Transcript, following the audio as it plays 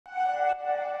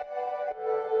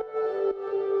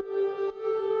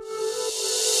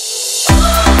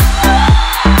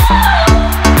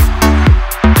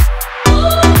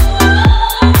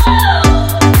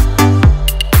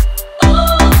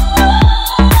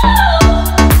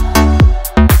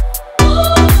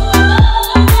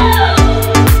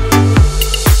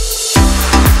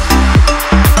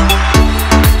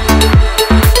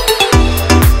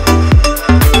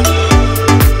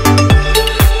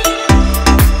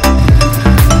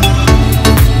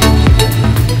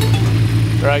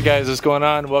Alright guys, what's going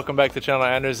on? Welcome back to the channel.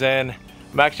 Anders, and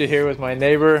I'm actually here with my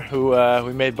neighbor who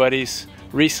we made buddies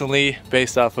recently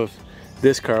based off of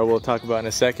this car we'll talk about in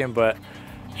a second, but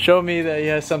show me that he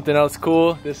has something else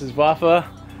cool. This is Vafa,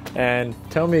 and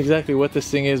tell me exactly what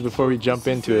this thing is before we jump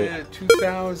into it.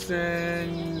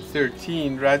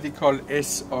 2013 Radical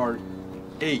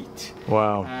SR8.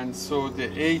 Wow. And so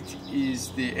the 8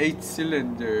 is the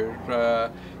 8-cylinder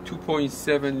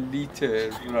 2.7 liter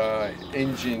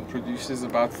engine, produces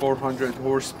about 400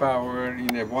 horsepower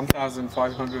in a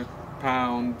 1,500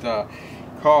 pound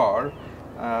car.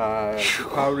 The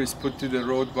power is put to the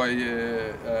road by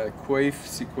a Quaife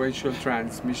sequential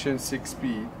transmission,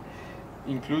 6-speed,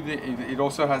 including it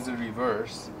also has a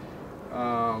reverse,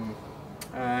 and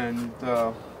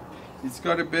it's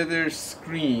got a better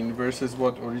screen versus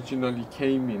what originally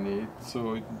came in it,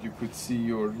 so you could see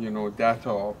your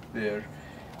data up there.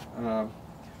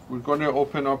 We're going to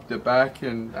open up the back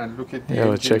and look at the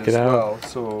engine check it out.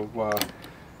 well.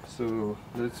 So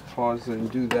let's pause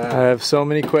and do that. I have so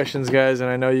many questions, guys, and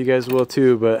I know you guys will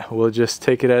too, but we'll just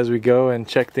take it as we go and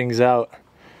check things out.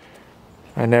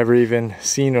 I never even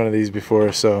seen one of these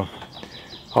before, so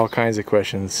all kinds of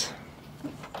questions.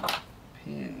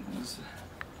 Pins.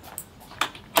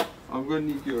 I'm going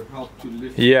to need your help to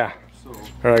lift Yeah. it. So.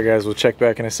 Alright guys, we'll check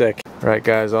back in a sec. Alright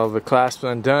guys, all the clasps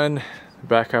undone.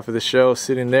 Back half of the shell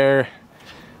sitting there.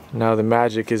 Now the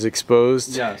magic is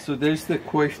exposed. Yeah, so there's the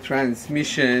Quaife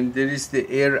transmission. There is the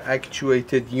air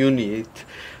actuated unit,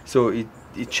 so it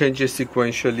changes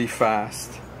sequentially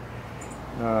fast.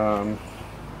 And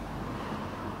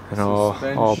all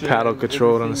paddle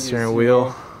controlled on the steering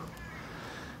wheel.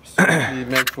 Specifically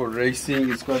meant for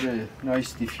racing. It's got a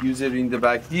nice diffuser in the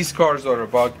back. These cars are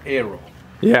about aero.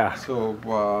 Yeah.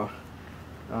 So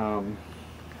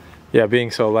yeah,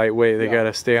 being so lightweight, they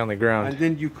gotta stay on the ground. And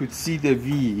then you could see the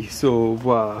V.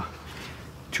 So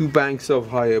 2 banks of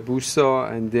Hayabusa,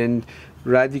 and then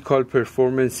Radical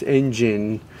Performance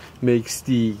Engine makes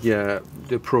the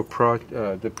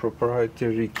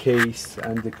proprietary case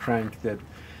and the crank that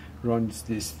runs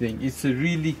this thing. It's a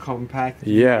really compact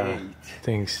V8.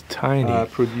 Thing's tiny.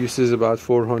 Produces about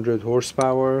 400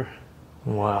 horsepower.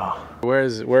 Wow. Where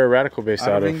are Radical based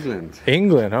out of? England.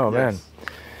 England, oh Yes. man.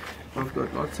 I've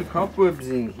got lots of cobwebs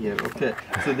in here. Okay,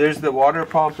 so there's the water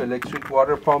pump, electric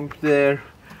water pump there,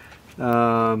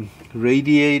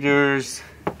 radiators,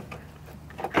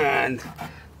 and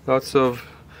lots of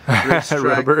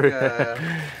rubber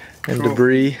and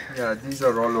debris. Yeah, these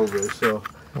are all over. So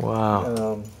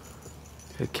wow.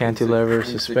 The cantilever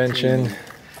suspension.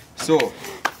 So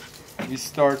we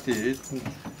started.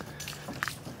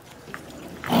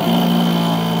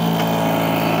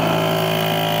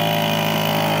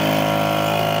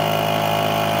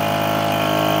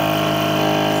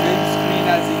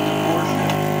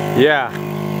 Yeah.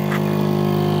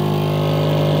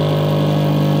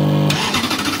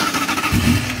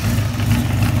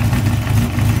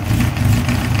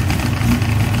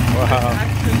 Wow.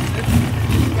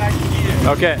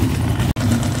 Okay.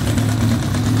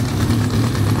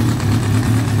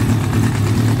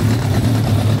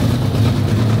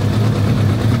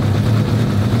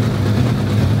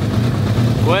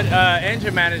 What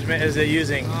engine management is it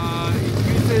using?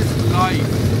 It uses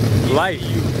Life.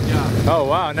 Yeah. Oh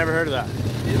wow, never heard of that.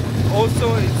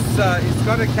 Also, it's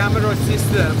got a camera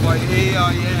system by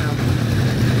AIM,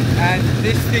 and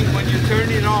this thing, when you turn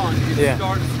it on, it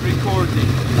starts recording.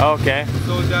 Okay.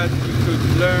 So that you could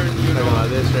learn, Look about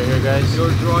this right here, guys.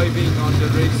 You're driving on the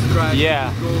racetrack.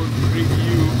 Yeah. Go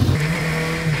review.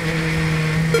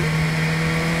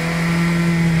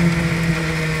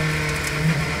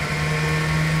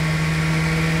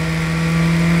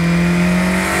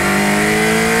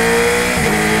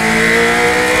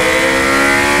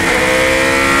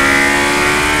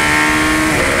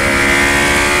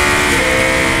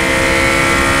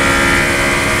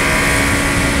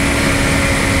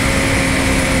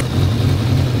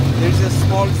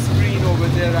 Screen over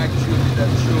there actually that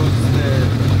shows the...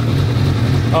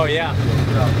 Oh yeah.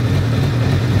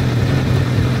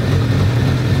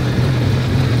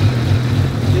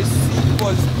 This seat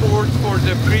was poured for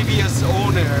the previous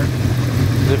owner.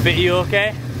 Does it fit you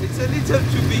okay? It's a little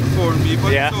too big for me,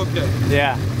 but it's okay.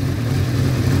 Yeah.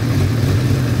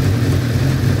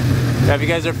 Now, if you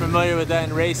guys are familiar with that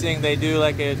in racing, they do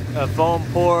like a foam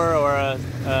pour or a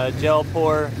gel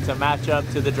pour to match up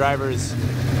to the driver's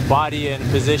body and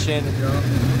position.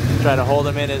 Try to hold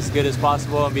them in as good as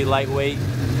possible and be lightweight.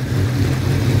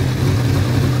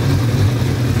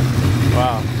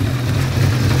 Wow.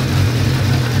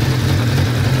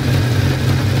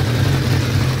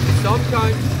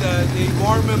 Sometimes they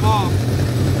warm them up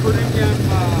putting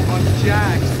them on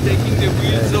jacks, taking the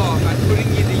wheels off, and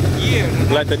putting it in gear.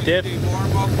 And let the dip. They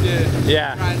warm up the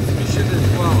Yeah. transmission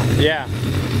as well. Yeah.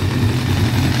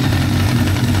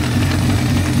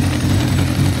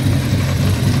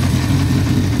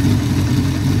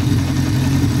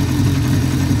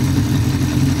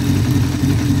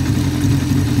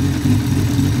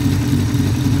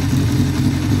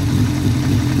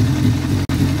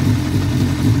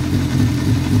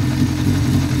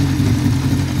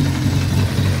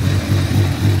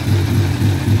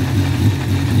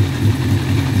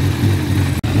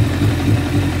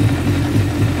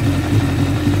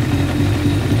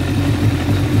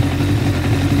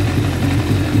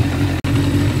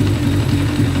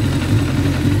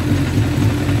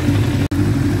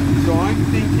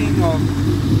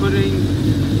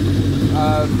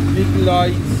 Big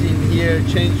lights in here,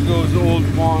 change those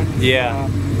old ones. Yeah.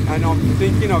 And I'm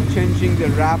thinking of changing the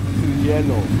wrap to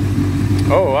yellow.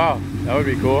 Oh wow, that would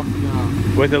be cool.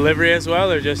 Yeah. With the livery as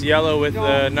well, or just yellow with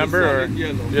the number, or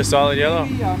yellow. just solid yellow?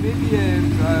 Maybe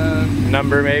a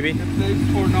number, maybe. A place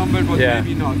for number, but yeah.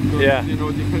 maybe not. Yeah. You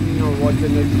know, depending on what the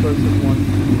next person wants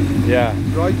to do. Yeah.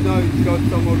 Right now, it's got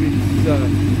some of its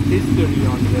history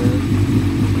on there.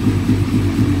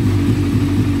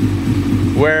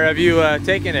 Where have you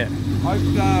taken it? I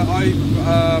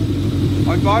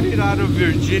got it out of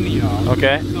Virginia.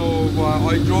 Okay. So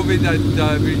I drove it at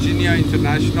Virginia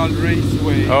International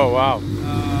Raceway. Oh wow.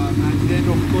 And then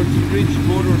of course Ridge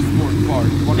Motorsport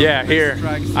Park. One yeah, of the here.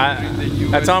 Tracks in the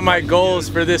US That's on my goals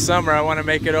for this summer. I want to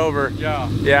make it over. Yeah.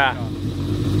 Yeah.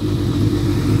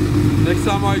 Next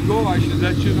time I go, I should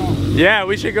let you know. Yeah,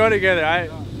 we should go together.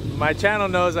 My channel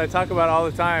knows I talk about it all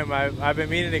the time. I've been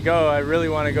meaning to go. I really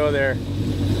want to go there.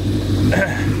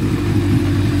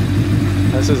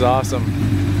 This is awesome.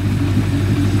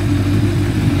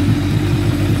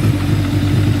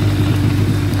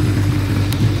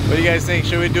 What do you guys think?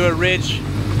 Should we do a Ridge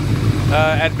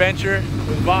adventure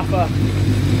with Vafa?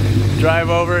 Drive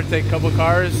over, take a couple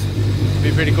cars? It'd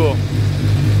be pretty cool.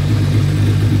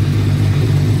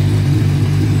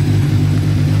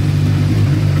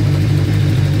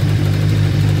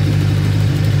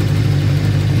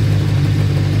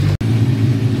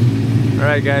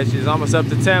 Alright guys, she's almost up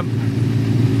to temp.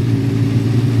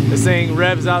 This thing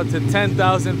revs out to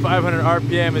 10,500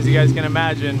 RPM, as you guys can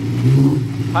imagine.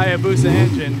 Hayabusa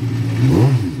engine.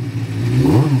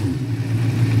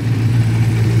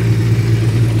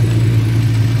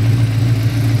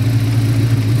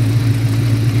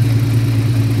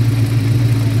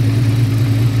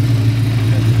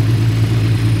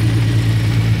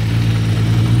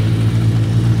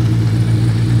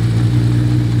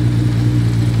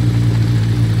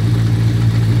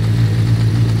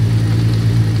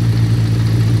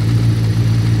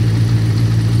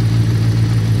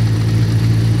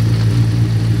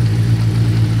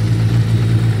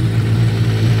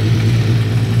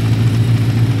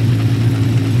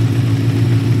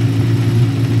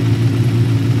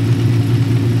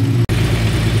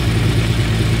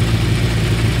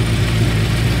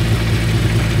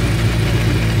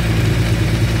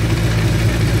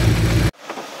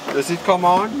 Does it come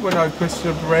on when I push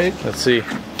the brake? Let's see.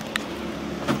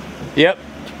 Yep.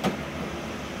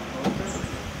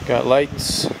 Got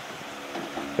lights.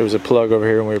 There was a plug over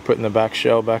here when we were putting the back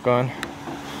shell back on.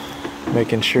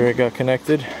 Making sure it got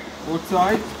connected. Both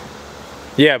sides?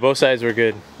 Yeah, both sides were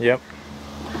good. Yep.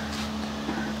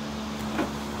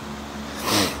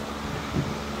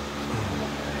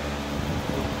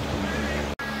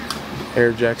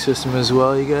 Air jack system as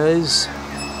well, you guys.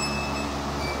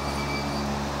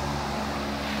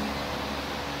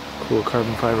 Cool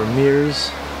carbon fiber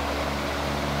mirrors.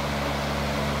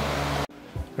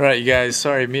 Alright you guys,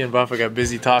 sorry, me and Vafa got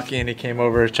busy talking. He came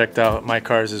over, checked out my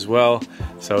cars as well.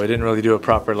 So I didn't really do a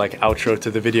proper outro to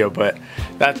the video, but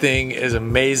that thing is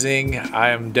amazing. I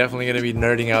am definitely going to be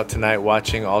nerding out tonight,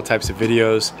 watching all types of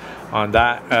videos on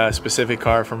that specific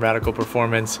car from Radical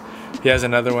Performance. He has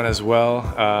another one as well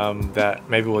that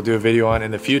maybe we'll do a video on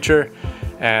in the future.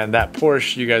 And that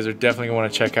Porsche you guys are definitely going to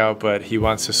want to check out, but he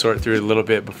wants to sort through it a little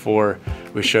bit before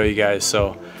we show you guys.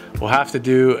 So we'll have to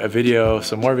do a video,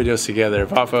 some more videos together.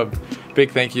 Vafa,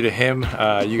 big thank you to him.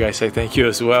 You guys say thank you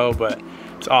as well, but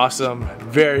it's awesome.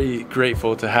 Very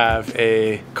grateful to have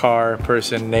a car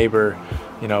person, neighbor,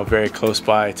 you know, very close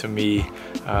by to me.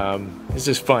 It's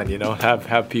just fun, you know,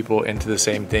 have people into the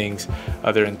same things,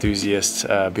 other enthusiasts,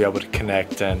 be able to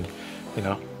connect and, you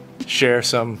know, share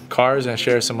some cars and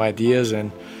share some ideas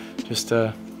and just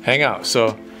hang out.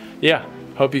 So yeah,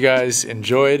 hope you guys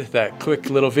enjoyed that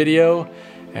quick little video,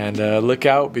 And look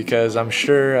out, because I'm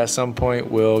sure at some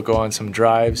point we'll go on some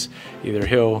drives. Either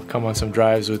he'll come on some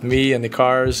drives with me in the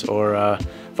cars, or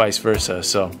vice versa.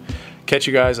 So catch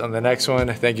you guys on the next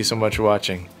one. Thank you so much for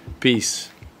watching. Peace.